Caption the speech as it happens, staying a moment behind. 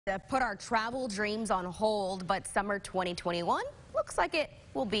Put our travel dreams on hold, but summer 2021 looks like it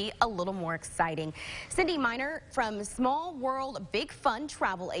will be a little more exciting. Cindy Miner from Small World Big Fun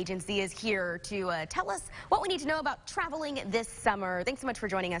Travel Agency is here to tell us what we need to know about traveling this summer. Thanks so much for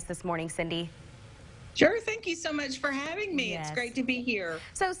joining us this morning, Cindy. Sure, thank you so much for having me. Yes. It's great to be here.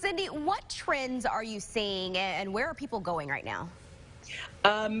 So, Cindy, what trends are you seeing and where are people going right now?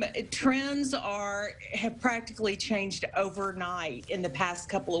 Trends have practically changed overnight in the past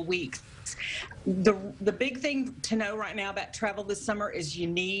couple of weeks. The big thing to know right now about travel this summer is you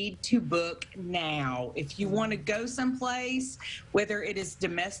need to book now. If you want to go someplace, whether it is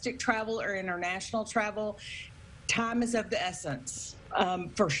domestic travel or international travel, time is of the essence.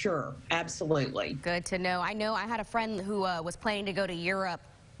 For sure, absolutely. Good to know. I know I had a friend who was planning to go to Europe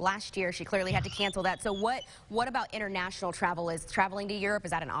last year. She clearly had to cancel that. So what about international travel? Is traveling to Europe,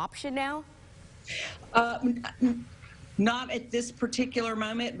 is that an option now? Not at this particular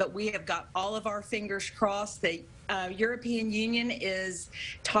moment, but we have got all of our fingers crossed. The European Union is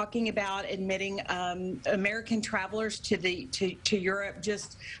talking about admitting American travelers to Europe.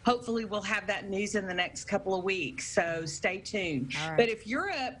 Just hopefully we'll have that news in the next couple of weeks. So stay tuned. All right. But if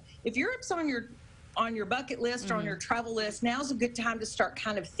Europe's on your bucket list or on your travel list, now's a good time to start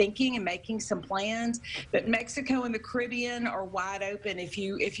kind of thinking and making some plans. But Mexico and the Caribbean are wide open if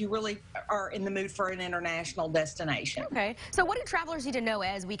you really are in the mood for an international destination. Okay. So what do travelers need to know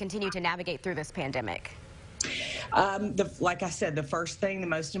as we continue to navigate through this pandemic? Like I said, the first thing, the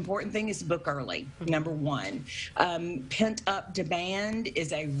most important thing is book early, number one. Pent-up demand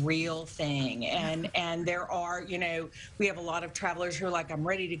is a real thing. And there are, we have a lot of travelers who are like, I'm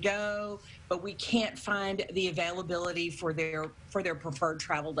ready to go, but we can't find the availability for their preferred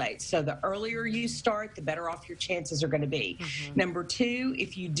travel dates. So the earlier you start, the better off your chances are going to be. Number two,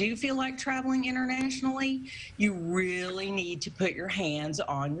 if you do feel like traveling internationally, you really need to put your hands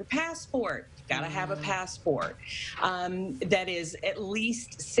on your passport. You've got to have a passport that is at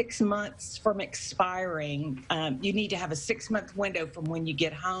least 6 months from expiring. You need to have a 6-month window from when you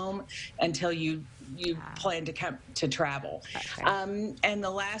get home until you plan to come to travel. Okay. And the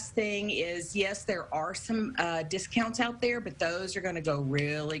last thing is, yes, there are some discounts out there, but those are going to go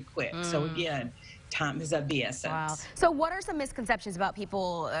really quick. So again, time is of the essence. Wow. So what are some misconceptions about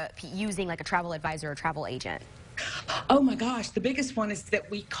people using like a travel advisor or travel agent? Oh my gosh, the biggest one is that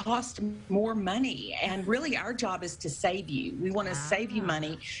we cost more money, and really our job is to save you. We want to save you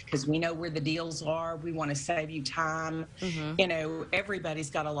money because we know where the deals are. We want to save you time. Everybody's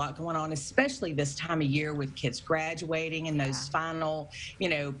got a lot going on, especially this time of year with kids graduating and those final,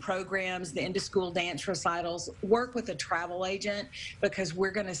 programs, the end of school dance recitals. Work with a travel agent because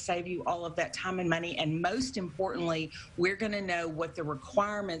we're going to save you all of that time and money, and most importantly, we're going to know what the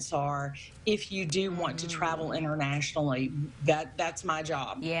requirements are if you do want to travel internationally. That's my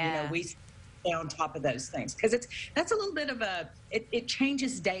job. Yeah. We stay on top of those things because that's a little bit of it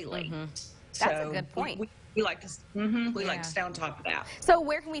changes daily. That's a good point. We like to like to stay on top of that. So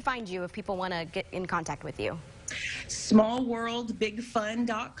where can we find you if people want to get in contact with you?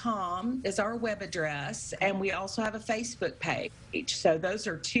 Smallworldbigfun.com is our web address, and we also have a Facebook page. So those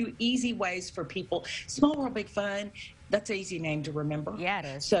are two easy ways for people. Small World Big Fun, that's an easy name to remember. Yeah, it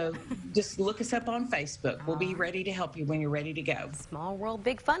is. So just look us up on Facebook. We'll be ready to help you when you're ready to go. Small World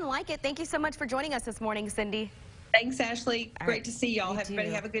Big Fun, like it. Thank you so much for joining us this morning, Cindy. Thanks, Ashley. Great to see y'all.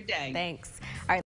 Everybody have a good day. Thanks. All right.